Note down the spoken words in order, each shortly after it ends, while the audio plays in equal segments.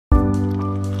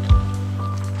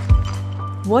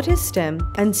What is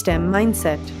STEM and STEM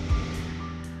mindset?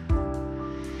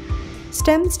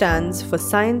 STEM stands for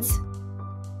science,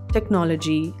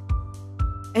 technology,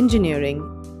 engineering,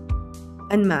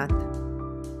 and math.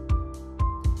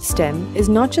 STEM is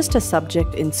not just a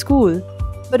subject in school,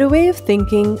 but a way of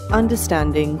thinking,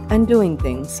 understanding, and doing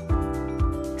things.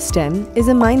 STEM is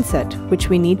a mindset which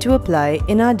we need to apply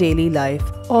in our daily life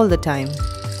all the time.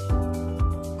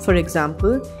 For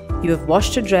example, you have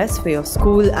washed a dress for your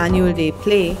school annual day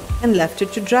play and left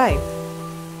it to dry.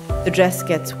 The dress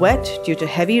gets wet due to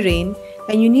heavy rain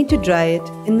and you need to dry it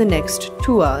in the next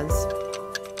 2 hours.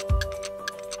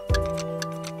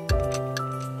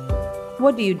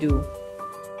 What do?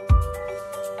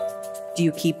 Do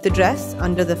you keep the dress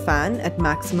under the fan at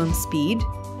maximum speed?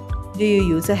 Do you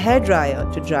use a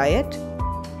hairdryer to dry it?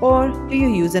 Or do you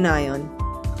use an iron?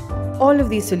 All of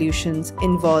these solutions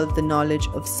involve the knowledge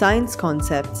of science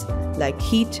concepts like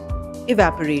heat,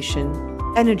 evaporation,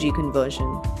 energy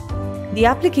conversion. The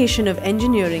application of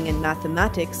engineering and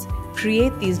mathematics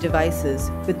create these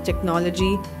devices with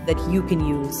technology that you can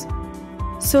use.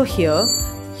 So here,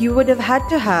 you would have had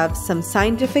to have some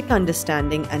scientific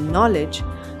understanding and knowledge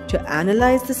to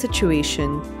analyze the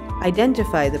situation,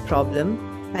 identify the problem,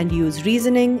 and use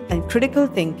reasoning and critical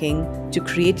thinking to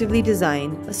creatively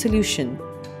design a solution.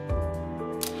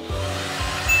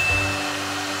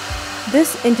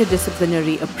 This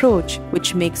interdisciplinary approach,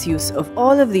 which makes use of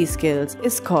all of these skills,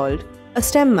 is called a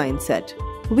STEM mindset.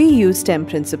 We use STEM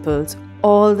principles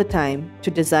all the time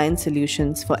to design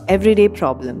solutions for everyday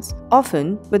problems,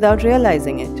 often without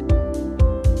realizing it.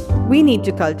 We need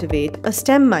to cultivate a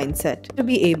STEM mindset to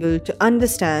be able to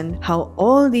understand how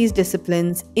all these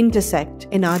disciplines intersect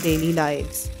in our daily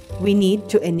lives. We need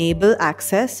to enable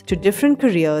access to different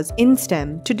careers in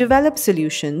STEM to develop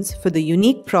solutions for the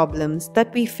unique problems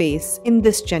that we face in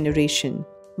this generation.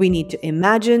 We need to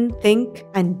imagine, think,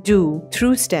 and do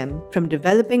through STEM, from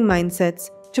developing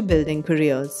mindsets to building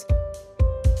careers.